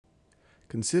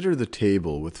Consider the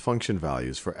table with function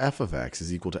values for f of x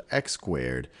is equal to x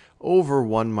squared over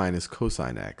 1 minus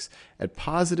cosine x at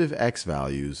positive x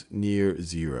values near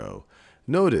 0.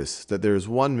 Notice that there is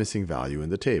one missing value in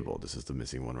the table. This is the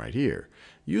missing one right here.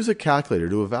 Use a calculator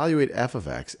to evaluate f of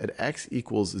x at x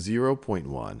equals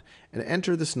 0.1 and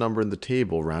enter this number in the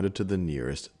table rounded to the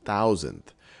nearest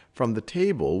thousandth. From the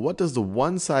table, what does the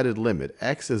one-sided limit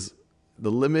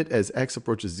the limit as x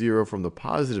approaches 0 from the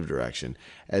positive direction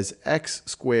as x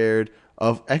squared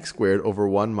over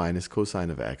 1 minus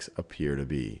cosine of x appear to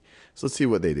be? So let's see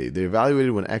what they did. They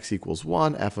evaluated when x equals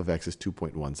 1, f of x is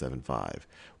 2.175.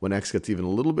 When x gets even a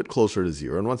little bit closer to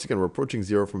 0, and once again, we're approaching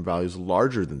 0 from values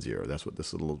larger than 0. That's what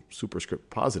this little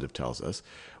superscript positive tells us.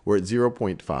 We're at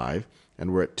 0.5,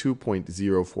 and we're at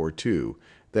 2.042.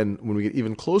 Then when we get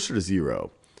even closer to 0,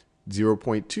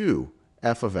 0.2,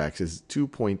 f of x is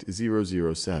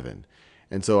 2.007.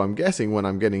 And so I'm guessing when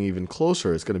I'm getting even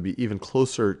closer, it's going to be even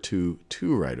closer to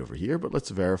 2 right over here. But let's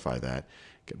verify that.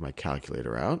 Get my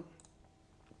calculator out.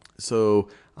 So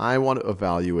I want to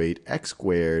evaluate x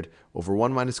squared over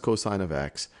 1 minus cosine of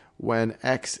x when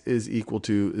x is equal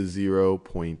to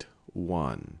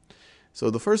 0.1.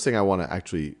 So the first thing I want to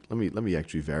actually, let me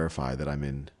actually verify that I'm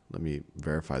in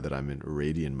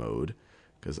radian mode,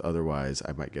 because otherwise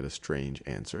I might get a strange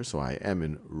answer. So I am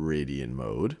in radian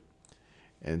mode.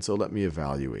 And so let me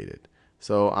evaluate it.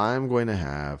 So I'm going to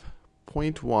have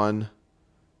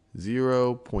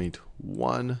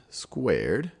 0.1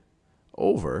 squared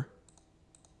over,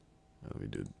 let me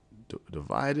do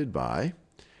divided by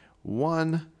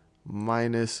 1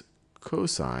 minus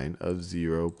cosine of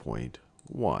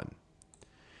 0.1.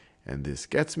 And this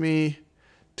gets me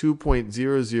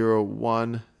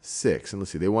 2.0016. And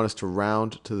let's see, they want us to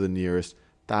round to the nearest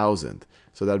thousandth.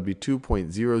 So that would be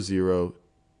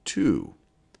 2.002.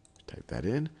 Type that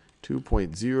in,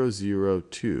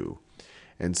 2.002.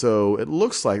 And so it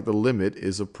looks like the limit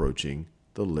is approaching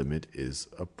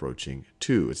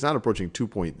 2. It's not approaching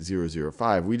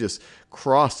 2.005. We just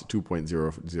crossed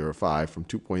 2.005 from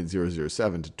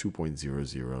 2.007 to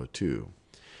 2.002.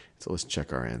 So let's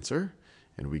check our answer.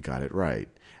 And we got it right.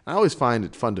 I always find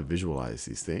it fun to visualize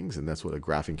these things, and that's what a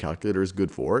graphing calculator is good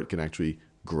for. It can actually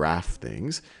graph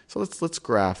things. So let's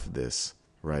graph this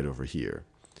right over here.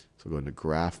 So go into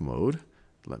graph mode.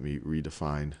 Let me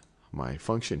redefine my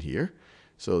function here.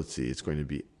 So let's see, it's going to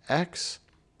be x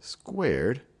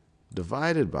squared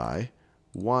divided by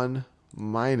 1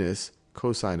 minus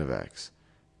cosine of x.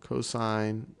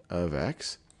 Cosine of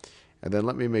x. And then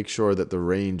let me make sure that the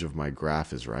range of my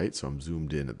graph is right. So I'm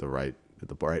zoomed in at the right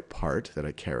part that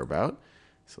I care about.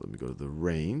 So let me go to the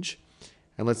range.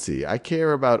 And let's see, I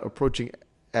care about approaching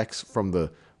x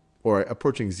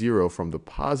approaching 0 from the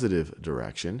positive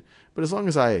direction. But as long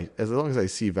as I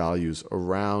see values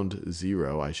around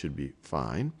 0, I should be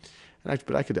fine.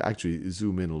 But I could actually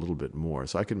zoom in a little bit more.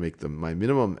 So I could make my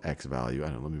minimum x value, I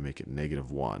don't know, let me make it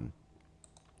 -1.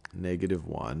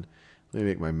 -1. Let me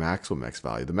make my maximum x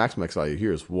value. The maximum x value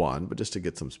here is 1, but just to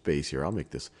get some space here, I'll make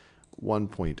this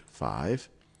 1.5.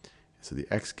 So the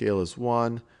x scale is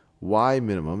 1. Y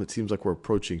minimum, it seems like we're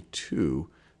approaching 2.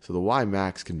 So the y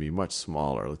max can be much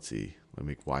smaller. Let's see. Let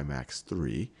me make y max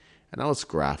 3. And now let's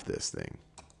graph this thing.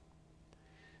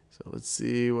 So let's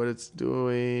see what it's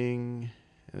doing.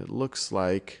 And it looks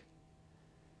like,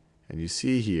 and you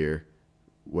see here,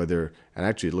 and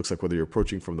actually it looks like whether you're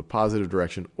approaching from the positive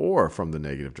direction or from the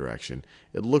negative direction,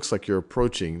 it looks like you're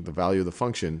approaching, the value of the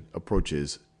function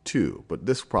approaches 2. But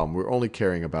this problem we're only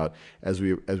caring about as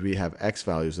we have x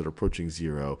values that are approaching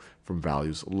 0 from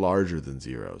values larger than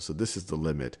 0. So this is the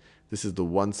limit. This is the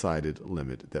one-sided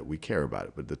limit that we care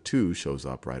about. But the 2 shows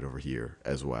up right over here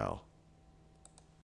as well.